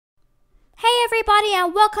everybody,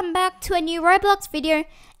 and welcome back to a new Roblox video.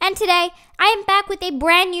 And today I am back with a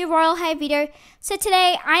brand new Royale High video. So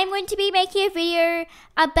today I am going to be making a video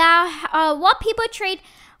about what people trade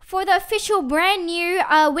for the official brand new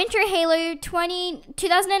Winter Halo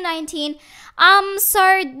 2019.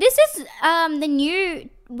 So this is the new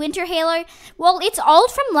Winter Halo. Well, it's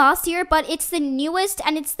old from last year, but it's the newest,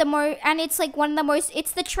 and it's the it's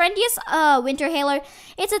the trendiest Winter Halo.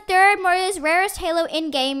 It's the third most rarest Halo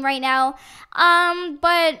in game right now.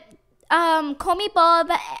 But Call Me Bob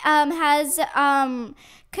has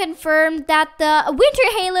confirmed that the Winter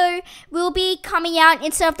Halo will be coming out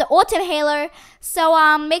instead of the Autumn Halo.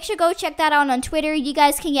 So make sure to go check that out on Twitter. You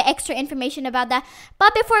guys can get extra information about that.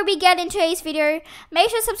 But before we get into today's video, make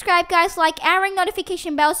sure to subscribe, guys, like, and ring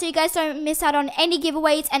notification bell so you guys don't miss out on any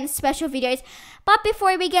giveaways and special videos. But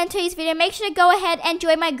before we get into today's video, make sure to go ahead and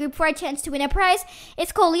join my group for a chance to win a prize.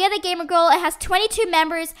 It's called Leah the Gamer Girl. It has 22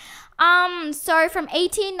 members. So from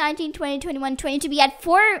 18, 19, 20, 21, 22, we had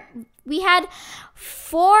four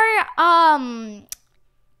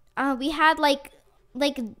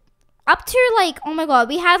up to oh my god,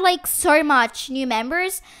 we had so much new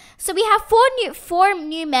members. So we have four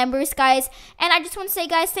new members, guys, and I just want to say,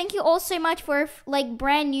 guys, thank you all so much for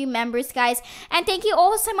brand new members, guys, and thank you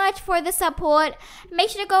all so much for the support. Make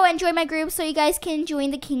sure to go and join my group so you guys can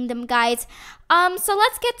join the kingdom, guys. So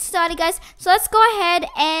let's get started, guys. So let's go ahead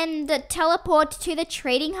and teleport to the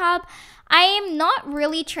trading hub. I am not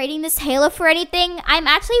really trading this Halo for anything. I'm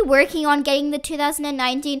actually working on getting the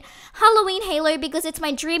 2019 Halloween Halo because it's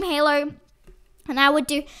my dream Halo, and I would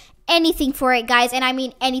do anything for it, guys, and I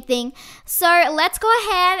mean anything. So let's go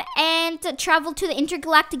ahead and travel to the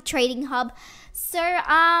intergalactic trading hub. So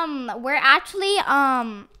we're actually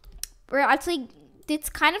it's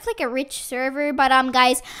kind of like a rich server, but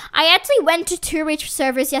guys, I actually went to 2 rich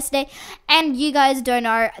servers yesterday, and you guys don't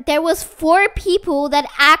know, there was 4 people that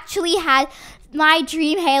actually had my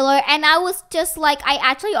dream Halo, and I was just I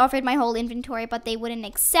actually offered my whole inventory, but they wouldn't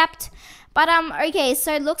accept. But okay,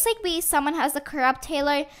 so it looks like someone has the corrupt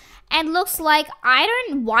Halo, and looks like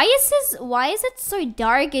why is it so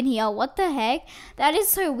dark in here? What the heck? That is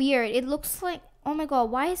so weird. It looks like, oh my god,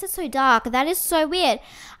 why is it so dark? That is so weird.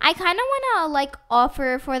 I kind of want to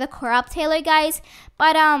offer for the corrupt Halo, guys,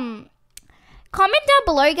 but comment down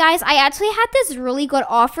below, guys. I actually had this really good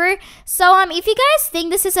offer. So if you guys think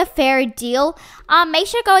this is a fair deal, make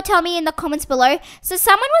sure to go tell me in the comments below. So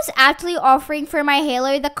someone was actually offering for my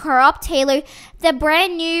Halo, the corrupt Halo, the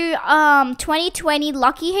brand new 2020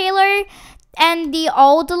 Lucky Halo, and the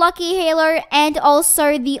old Lucky Halo, and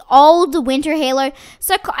also the old Winter Halo.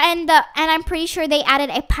 So and I'm pretty sure they added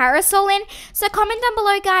a parasol in. So comment down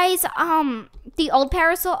below, guys, the old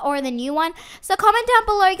parasol or the new one. So comment down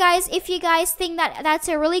below, guys, if you guys think that that's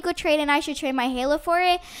a really good trade and I should trade my Halo for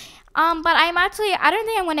it. But I don't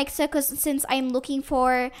think I'm gonna accept, because since I'm looking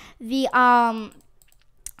for the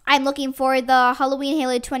Halloween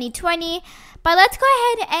Halo 2020. But let's go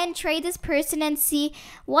ahead and trade this person and see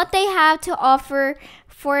what they have to offer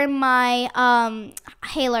for my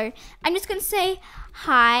Halo. I'm just gonna say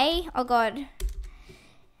hi. Oh god.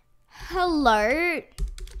 Hello.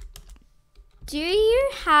 Do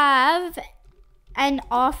you have an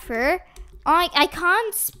offer? I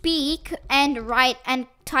can't speak and write and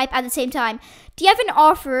type at the same time. Do you have an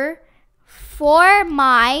offer for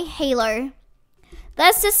my Halo?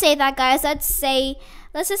 Let's just say that, guys. Let's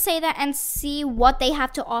just say that and see what they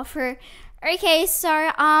have to offer. Okay,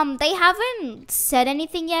 so they haven't said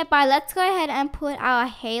anything yet, but let's go ahead and put our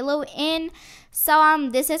Halo in. So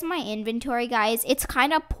this is my inventory, guys. It's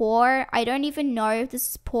kind of poor. I don't even know if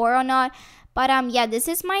this is poor or not. But yeah, this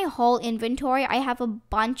is my whole inventory. I have a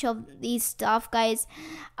bunch of these stuff, guys.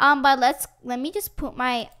 But let me just put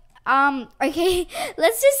my okay,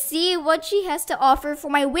 let's just see what she has to offer for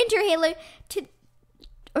my Winter Halo to,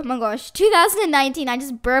 oh my gosh, 2019. I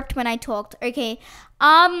just burped when I talked. Okay.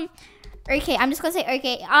 Okay, I'm just gonna say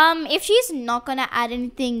okay. If she's not gonna add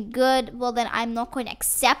anything good, well then I'm not going to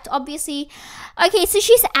accept, obviously. Okay, so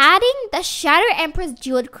she's adding the Shadow Empress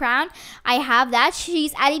Jeweled Crown. I have that.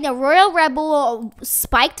 She's adding the Royal Rebel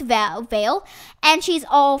Spiked Veil, and she's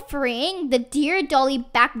offering the Dear Dolly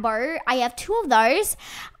Back Bow. I have 2 of those.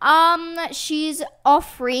 She's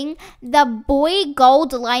offering the Boy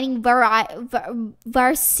Gold Lining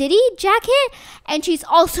Varsity Jacket, and she's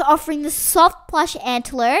also offering the Soft Plush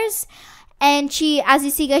Antlers. And she, as you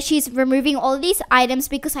see, guys, she's removing all of these items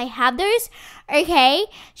because I have those. Okay,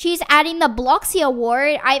 she's adding the Bloxy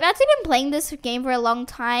Award. I've actually been playing this game for a long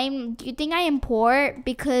time. Do you think I am poor?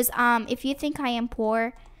 Because if you think I am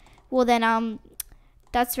poor, well then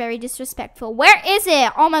That's very disrespectful. Where is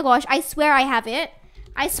it? Oh my gosh, I swear I have it.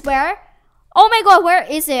 I swear. Oh my god, where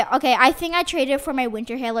is it? Okay, I think I traded it for my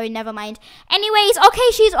winter halo. Never mind. Anyways,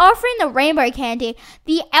 okay, she's offering the rainbow candy,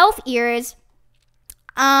 the elf ears.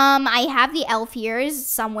 I have the elf ears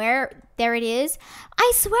somewhere. There it is.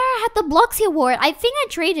 I swear I had the Bloxy award. I think I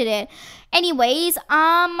traded it. Anyways,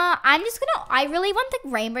 I'm just gonna. I really want the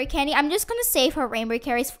rainbow candy. I'm just gonna save her rainbow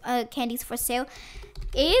candies for sale.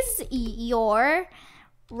 Is your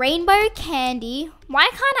rainbow candy? Why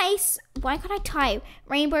can't I type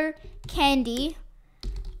rainbow candy?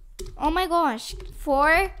 Oh my gosh,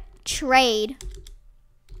 for trade.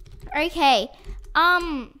 Okay.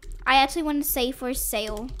 I actually want to say for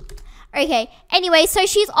sale. Okay, anyway, so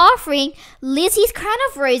she's offering Lizzie's Crown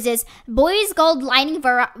of Roses, Boys Gold Lining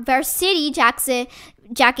Varsity jacket,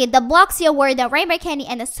 the Bloxy Award, the Rainbow Candy,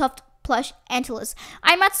 and the Soft Plush Antlers.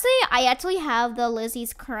 I actually have the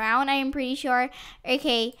Lizzie's Crown, I am pretty sure.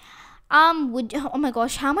 Okay, oh my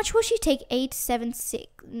gosh, how much will she take?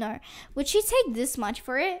 876, no. Would she take this much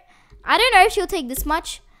for it? I don't know if she'll take this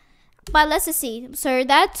much, but let's just see. So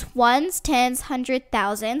that's ones, tens, hundred,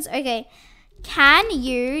 thousands. Okay. Can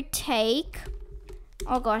you take,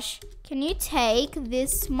 oh gosh, can you take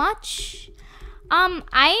this much? I'm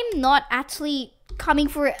not actually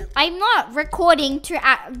I'm not recording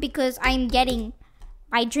because I'm getting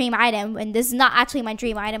my dream item, and this is not actually my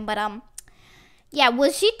dream item, but yeah,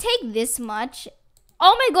 will she take this much?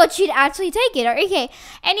 Oh my god, she'd actually take it. Okay.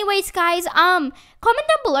 Anyways, guys, comment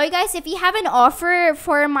down below, guys, if you have an offer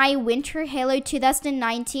for my Winter Halo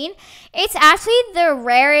 2019. It's actually the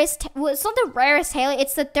rarest. Well, it's not the rarest Halo.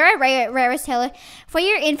 It's the third rarest Halo. For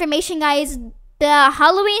your information, guys, the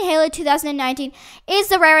Halloween Halo 2019 is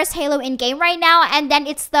the rarest Halo in game right now, and then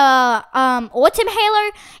it's the Autumn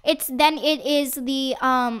Halo. It is the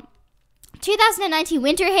 2019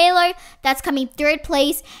 Winter Halo that's coming third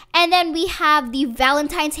place, and then we have the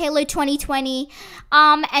Valentine's Halo 2020,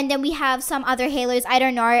 and then we have some other Halos. I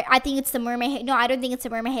don't know. I think it's the Mermaid. No, I don't think it's the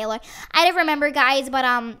Mermaid Halo. I don't remember, guys, but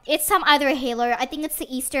it's some other Halo. I think it's the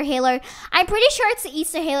Easter Halo. I'm pretty sure it's the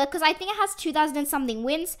Easter Halo because I think it has 2,000 and something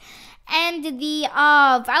wins, and the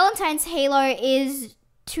Valentine's Halo is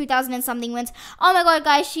 2,000 and something wins. Oh my god,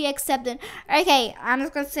 guys, she accepted. Okay, I'm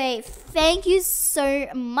just gonna say thank you so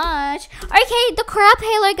much. Okay, the crab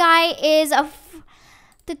Halo guy is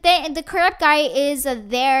the crab guy is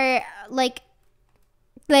there, like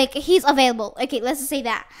he's available. Okay, let's just say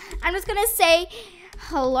that. I'm just gonna say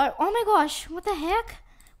hello. Oh my gosh, what the heck?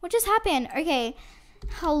 What just happened? Okay,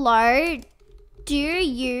 hello. Do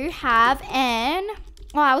you have an?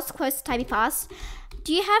 Oh, I was close to typing fast.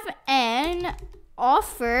 Do you have an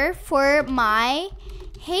offer for my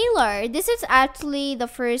Halo? This is actually the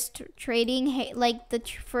first trading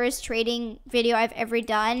first trading video I've ever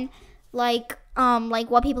done, like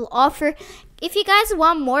what people offer. If you guys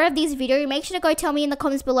want more of these videos, make sure to go tell me in the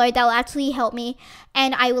comments below. That will actually help me,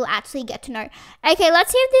 and I will actually get to know. Okay,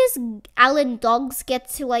 let's see if this Alan Dogs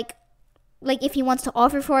gets to like if he wants to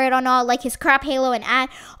offer for it or not, like his crap Halo and ad.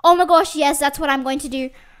 Oh my gosh, yes, that's what I'm going to do.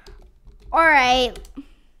 All right,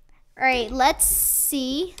 let's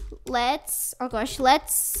see. Let's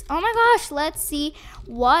see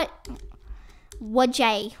what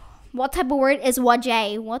type of word is what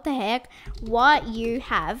J? What the heck? What you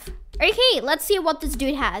have? Okay, let's see what this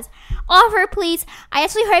dude has. Offer, please. I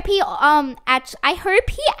actually hope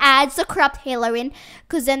he adds the corrupt Halo in,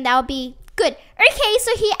 because then that would be good. Okay,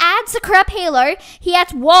 so he adds the corrupt Halo. He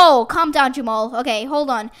adds, whoa, calm down, Jamal. Okay, hold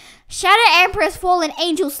on. Shadow Empress Fallen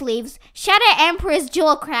Angel Sleeves. Shadow Empress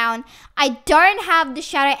Jewel Crown. I don't have the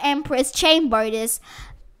Shadow Empress Chain Bonus.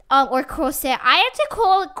 Or corset. I have to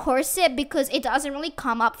call it corset because it doesn't really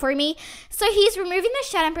come up for me. So he's removing the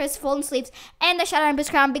Shadow Empress Fallen Sleeves and the Shadow Empress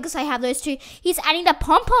Crown because I have those two. He's adding the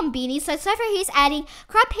Pom Pom Beanie. So far he's adding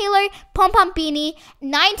Crop Halo, Pom Pom Beanie,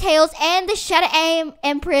 Nine Tails, and the Shadow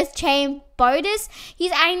Empress Chain Bonus.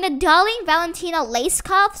 He's adding the Darling Valentina Lace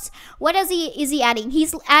Cuffs. What is he adding?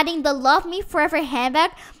 He's adding the Love Me Forever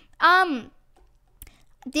handbag.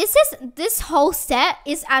 This whole set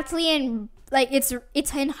is actually in it's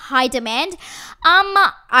in high demand.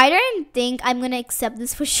 I don't think I'm gonna accept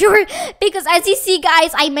this for sure because as you see,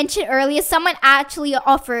 guys, I mentioned earlier someone actually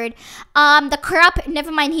offered the crap.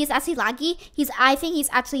 Never mind, he's actually laggy. I think he's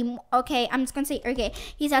actually okay. I'm just gonna say okay.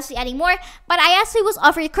 He's actually adding more, but I actually was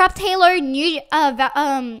offered crop Taylor new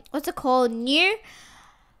what's it called, new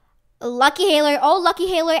Lucky Halo, Old Lucky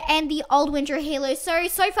Halo, and the Old Winter Halo.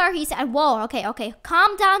 So far he said, whoa, okay.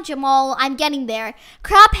 Calm down, Jamal. I'm getting there.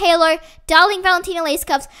 Crop Halo, Darling Valentina Lace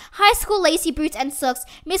Cuffs, High School Lacy Boots and Socks,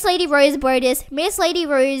 Miss Lady Rose Borders, Miss Lady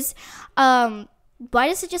Rose, why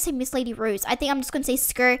does it just say Miss Lady Rose? I think I'm just gonna say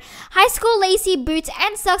skirt. High school lacy boots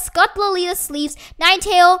and socks. Got Lolita sleeves.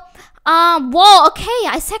 Ninetail. Whoa. Okay,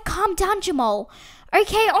 I said calm down, Jamal.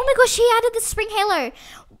 Okay. Oh my gosh, she added the spring halo.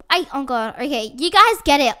 Oh god. Okay, you guys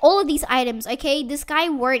get it. All of these items. Okay, this guy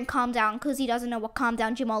weren't calm down because he doesn't know what calm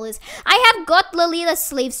down Jamal is. I have got Lolita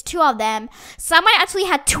sleeves, 2 of them. Someone actually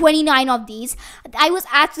had 29 of these. I was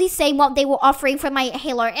actually saying what they were offering for my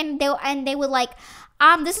halo, and they were like,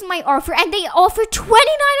 this is my offer, and they offered 29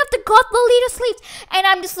 of the God Lolita sleeves, and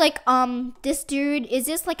I'm just like, this dude, is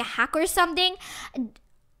this like a hack or something?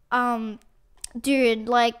 Dude,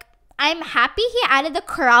 like, I'm happy he added the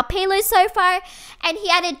crop halo so far, and he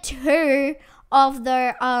added 2 of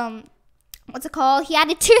the, what's it called? He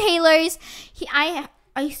added 2 halos.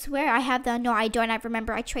 I swear I have the, no, I don't. I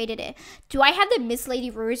remember I traded it. Do I have the Miss Lady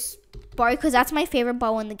Rose bow? Because that's my favorite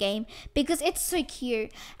bow in the game. Because it's so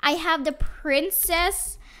cute. I have the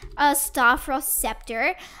Princess Starfrost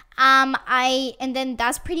Scepter. And then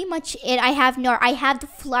that's pretty much it. I have the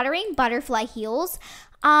Fluttering Butterfly Heels.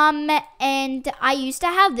 And I used to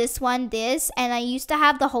have this, and I used to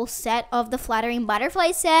have the whole set of the Fluttering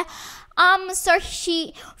Butterfly set. So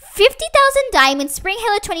 50,000 diamonds, Spring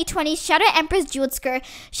Halo 2020, Shadow Empress Jeweled Skirt,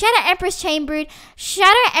 Shadow Empress Chain Brood,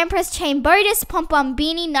 Shadow Empress Chain Bodice, Pom Pom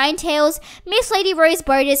Beanie, Ninetails, Miss Lady Rose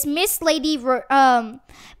Bodice, Miss Lady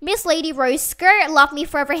Rose Skirt, Lock Me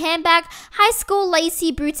Forever Handbag, High School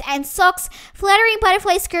Lacy Boots and Socks, Fluttering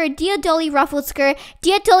Butterfly Skirt, Dear Dolly Ruffled Skirt,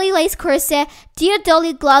 Dear Dolly Lace Corset, Dear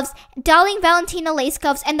Dolly Gloves, Darling Valentina Lace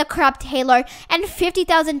Cuffs, and the Cropped Halo, and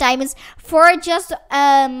 50,000 diamonds for just,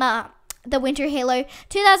 the Winter Halo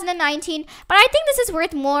 2019. But I think this is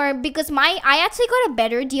worth more because I actually got a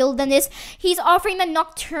better deal than this. He's offering the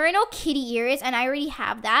Nocturnal Kitty Ears, and I already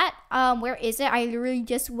have that. Where is it? I literally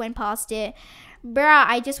just went past it. Bruh,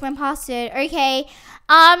 I just went past it. Okay.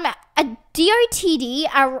 A DRTD,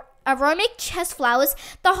 Aromatic Chest Flowers.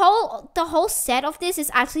 The whole set of this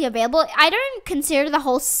is actually available. I don't consider the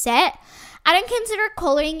whole set. I don't consider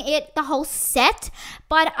coloring it the whole set,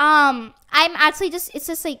 but I'm actually it's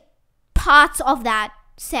just like parts of that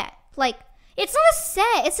set. Like, it's not a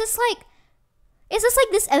set, it's just like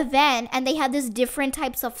this event, and they have this different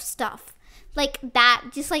types of stuff like that.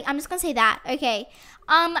 Just like, I'm just gonna say that. Okay,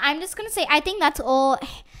 I'm just gonna say I think that's all.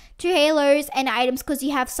 2 halos and items, because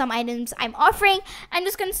you have some items I'm offering. I'm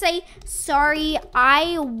just gonna say sorry,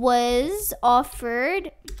 I was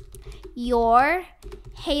offered your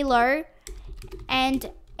halo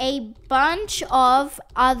and a bunch of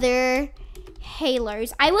other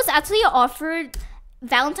halos. I was actually offered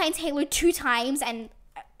Valentine's Halo 2 times and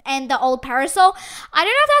the old parasol. I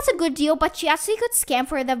don't know if that's a good deal, but she actually got scammed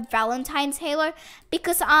for the Valentine's Halo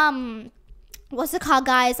because what's it called,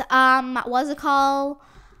 guys? What's it called?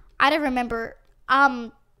 I don't remember.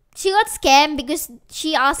 She got scammed because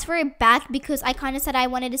she asked for it back because I kind of said I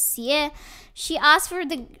wanted to see it. She asked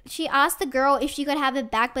the girl if she could have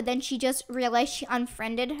it back, but then she just realized she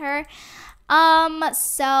unfriended her.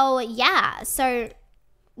 So yeah,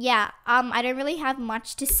 I don't really have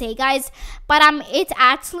much to say, guys, but it's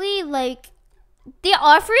actually like the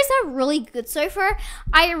offers are really good so far.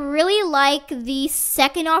 I really like the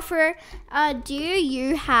second offer. Do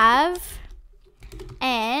you have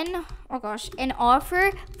an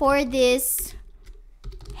offer for this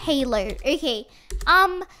halo? Okay.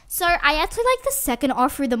 So I actually like the second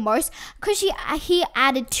offer the most because he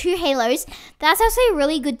added 2 halos. That's actually a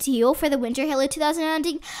really good deal for the Winter Halo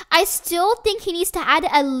 2019. I still think he needs to add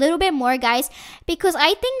a little bit more, guys, because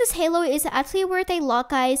I think this halo is actually worth a lot,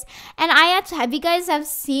 guys. And have you guys have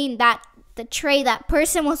seen that the trade that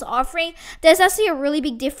person was offering? There's actually a really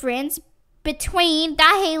big difference between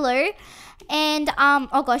that halo and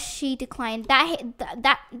oh gosh, she declined that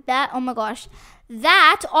oh my gosh,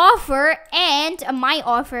 that offer and my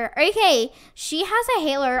offer. Okay, she has a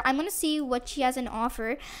halo. I'm gonna see what she has an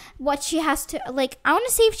offer, what she has to, like, I want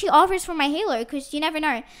to see if she offers for my halo because you never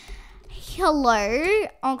know. Hello,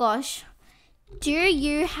 oh gosh, do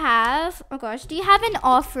you have an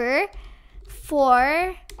offer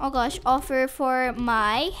for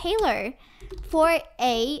my halo for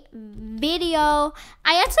a video?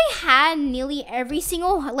 I actually had nearly every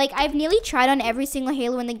single, I've nearly tried on every single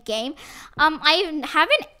halo in the game. I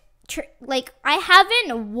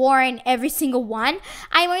haven't worn every single one.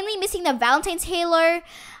 I'm only missing the Valentine's halo,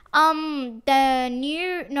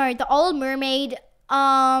 the old mermaid,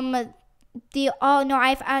 the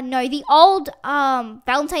old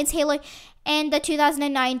Valentine's halo, and the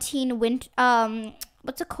 2019 winter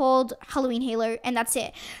what's it called, Halloween halo, and that's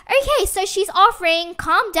it. Okay, so she's offering,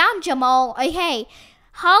 calm down, Jamal. Okay,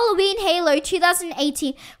 Halloween Halo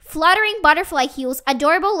 2018, fluttering butterfly heels,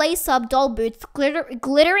 adorable lace-up doll boots,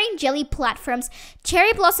 glittering jelly platforms,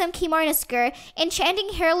 cherry blossom kimono skirt, enchanting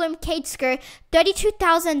heirloom Kate skirt,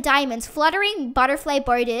 32,000 diamonds, fluttering butterfly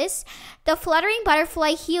bodice, the fluttering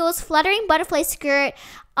butterfly heels, fluttering butterfly skirt,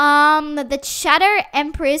 the Shatter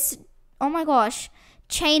Empress, oh my gosh,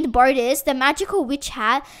 chained bodice, the magical witch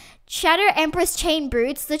hat, Shatter Empress chain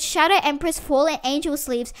boots, the Shatter Empress fallen angel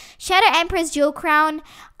sleeves, Shatter Empress jewel crown,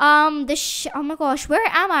 oh my gosh, where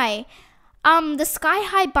am I? The sky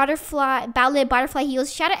high ballet butterfly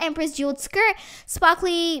heels, Shatter Empress jeweled skirt,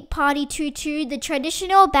 sparkly party tutu, the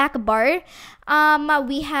traditional back bar.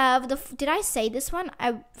 We have did I say this one?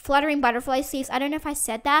 Fluttering butterfly sleeves. I don't know if I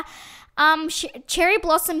said that. Cherry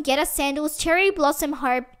blossom Geta sandals, cherry blossom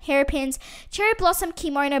hairpins, cherry blossom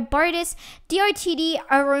kimono bodice, DRTD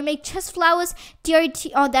aromatic chest flowers,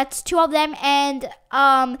 DRT, oh that's 2 of them, and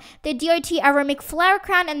the DRT aromatic flower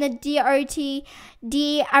crown and the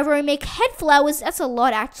DRTD aromatic head flowers. That's a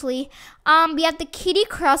lot actually. We have the kitty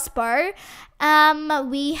crossbar.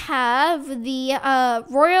 We have the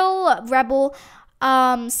Royal Rebel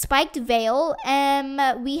spiked veil.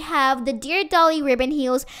 We have the Dear Dolly ribbon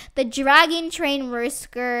heels, the dragon train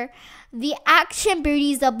whisker, the action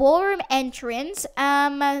booties, the ballroom entrance.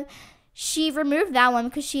 She removed that one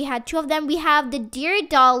because she had 2 of them. We have the Dear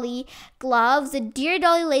Dolly gloves, the Dear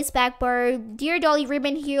Dolly lace back bar, Dear Dolly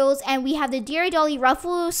ribbon heels, and we have the Dear Dolly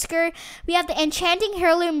ruffle skirt. We have the enchanting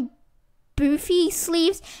heirloom Boofy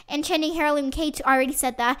sleeves, enchanting heirloom Kate, already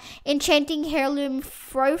said that, enchanting heirloom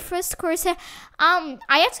Frofus corset.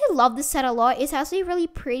 I actually love this set a lot. It's actually really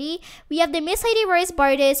pretty. We have the Miss Lady Rose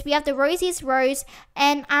bodice, we have the Rosie's Rose,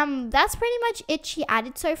 and that's pretty much it she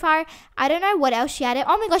added so far. I don't know what else she added.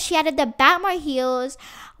 Oh my gosh, she added the Batmore heels.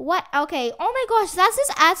 What? Okay. Oh my gosh, that's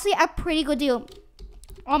just actually a pretty good deal.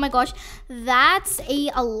 Oh my gosh, that's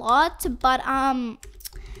a lot, but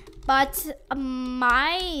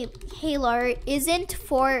my Halo isn't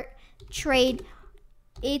for trade.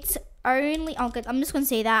 It's only, okay, I'm just gonna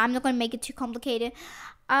say that. I'm not gonna make it too complicated.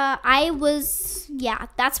 Yeah,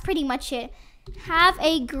 that's pretty much it. Have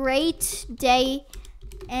a great day,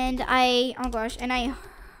 and I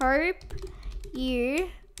hope you,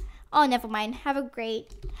 oh, never mind. Have a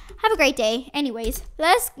great day. Anyways,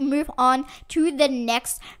 let's move on to the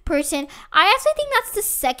next person. I actually think that's the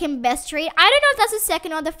second best trade. I don't know if that's the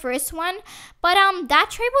second or the first one, but that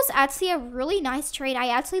trade was actually a really nice trade. I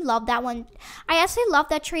actually love that one. I actually love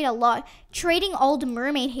that trade a lot. Trading old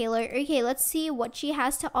mermaid Halo. Okay, let's see what she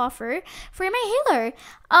has to offer for my Halo.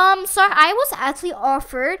 So I was actually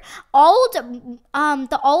offered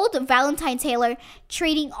the old Valentine's Halo,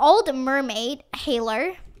 trading old mermaid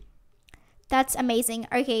Halo. That's amazing.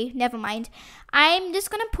 Okay, never mind. I'm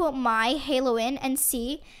just gonna put my Halo in and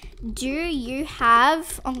see. Do you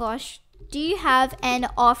have an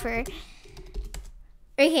offer?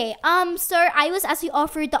 Okay, so I was actually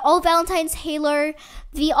offered the old Valentine's Halo,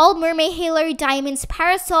 the old mermaid Halo, diamonds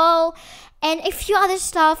parasol, and a few other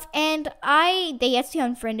stuff. And they actually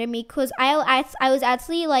unfriended me because I was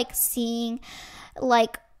actually like seeing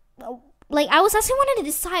I was actually wanting to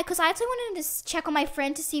decide because I actually wanted to check on my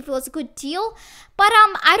friend to see if it was a good deal. But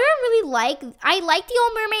I don't really I like the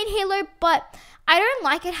old mermaid Halo, but I don't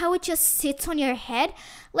like it how it just sits on your head.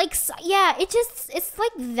 Like, yeah, it's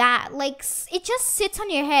like that. Like, it just sits on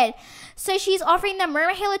your head. So she's offering the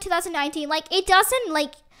mermaid Halo 2019. Like, it doesn't,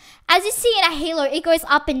 like, as you see in a Halo, it goes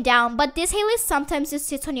up and down. But this Halo sometimes just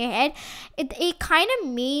sits on your head. It kind of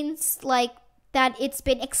means, like, that it's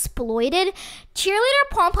been exploited. Cheerleader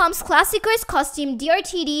pom-poms, classic girls costume,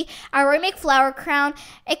 DRTD, aromatic flower crown,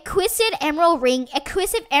 exquisite emerald ring,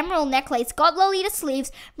 exquisite emerald necklace, God Lolita sleeves,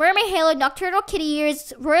 mermaid halo, nocturnal kitty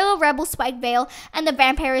ears, royal rebel spike veil, and the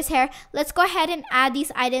vampire's hair. Let's go ahead and add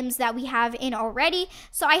these items that we have in already.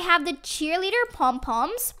 So I have the cheerleader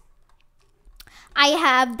pom-poms. I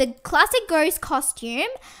have the classic girls costume.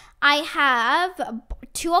 I have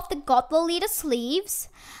 2 of the God Lolita sleeves.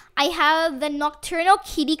 I have the nocturnal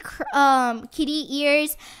kitty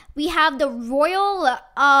ears. We have the royal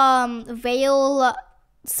veil,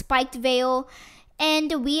 spiked veil,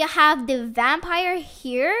 and we have the vampire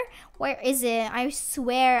here. Where is it? I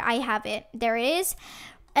swear I have it. There it is.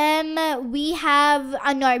 We have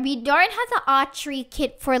no, we don't have the archery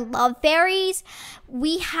kit for love fairies.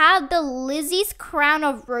 We have the Lizzie's crown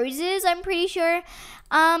of roses, I'm pretty sure.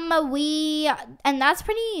 And that's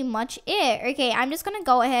pretty much it. Okay, I'm just gonna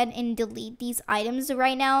go ahead and delete these items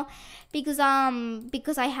right now because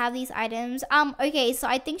I have these items. Okay, so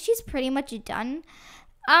I think she's pretty much done.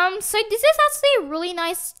 So this is actually a really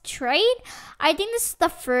nice trade. I think this is the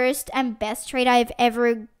first and best trade I've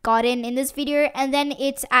ever gotten in this video. And then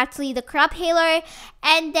it's actually the crab halo,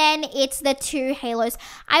 and then it's the 2 halos.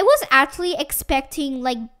 I was actually expecting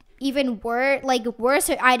like even worse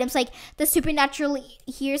items, like the supernatural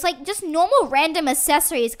here's like just normal random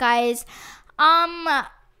accessories, guys.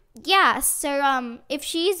 Yeah, so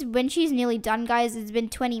when she's nearly done, guys, it's been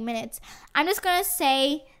 20 minutes. I'm just gonna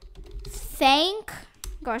say thank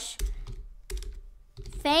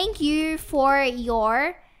you for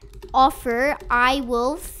your offer.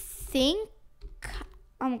 I'll think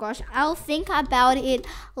about it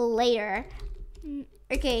later.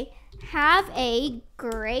 Okay, have a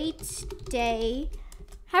great day.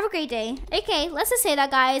 Okay, let's just say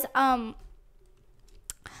that, guys.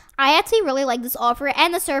 I actually really like this offer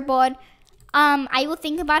and the surfboard. I will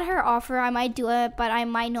think about her offer. I might do it, but I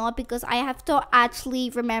might not, because I have to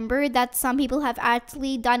actually remember that some people have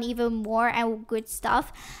actually done even more and good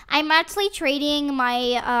stuff. I'm actually trading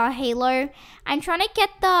my halo. I'm trying to get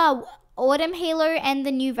the autumn halo and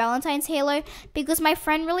the new Valentine's halo, because my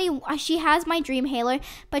friend she has my dream halo,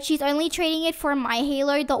 but she's only trading it for my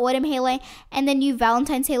halo, the autumn halo, and the new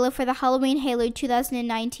Valentine's halo for the Halloween halo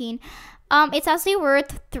 2019. It's actually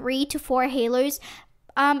worth 3 to 4 halos.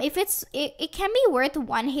 If it can be worth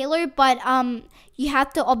 1 halo, but you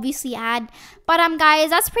have to obviously add. But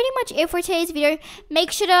guys, that's pretty much it for today's video.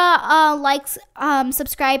 Make sure to like,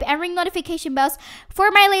 subscribe, and ring notification bells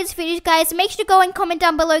for my latest videos, guys. Make sure to go and comment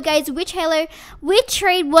down below, guys, which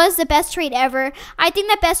trade was the best trade ever. I think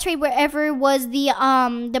the best trade ever was the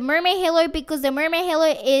mermaid halo, because the mermaid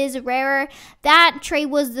halo is rarer. That trade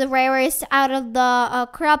was the rarest out of the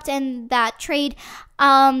corrupt, and that trade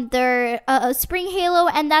their spring halo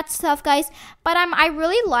and that stuff, guys. But I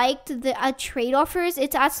really liked the trade offers.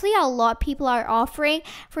 It's actually a lot people are offering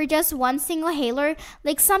for just one single halo.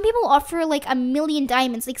 Like some people offer like 1,000,000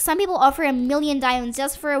 diamonds. Like some people offer 1,000,000 diamonds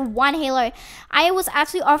just for 1 halo. I was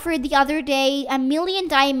actually offered the other day 1,000,000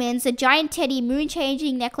 diamonds, a giant teddy, moon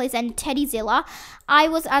changing necklace, and Teddyzilla. I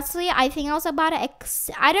think I was about to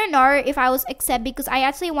I don't know if I was accept, because I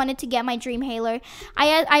actually wanted to get my dream halo.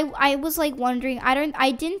 I was like wondering,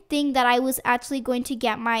 I didn't think that I was actually going to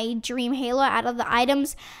get my dream halo out of the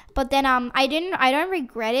items, but then I don't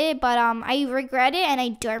regret it, but I regret it and I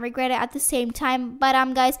don't regret it at the same time. But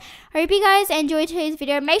guys, I hope you guys enjoyed today's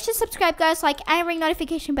video. Make sure to subscribe, guys, like, and ring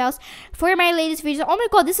notification bells for my latest videos. Oh my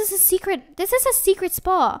god, this is a secret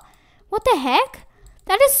spot. What the heck?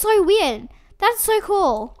 That is so weird. That's so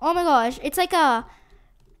cool. Oh my gosh. It's like one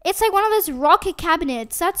of those rocket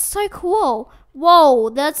cabinets. That's so cool. Whoa,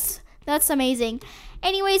 that's amazing.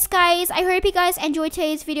 Anyways, guys, I hope you guys enjoyed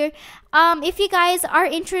today's video. If you guys are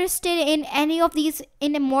interested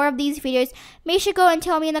in more of these videos, make sure to go and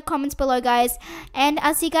tell me in the comments below, guys. And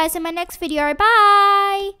I'll see you guys in my next video.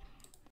 Bye.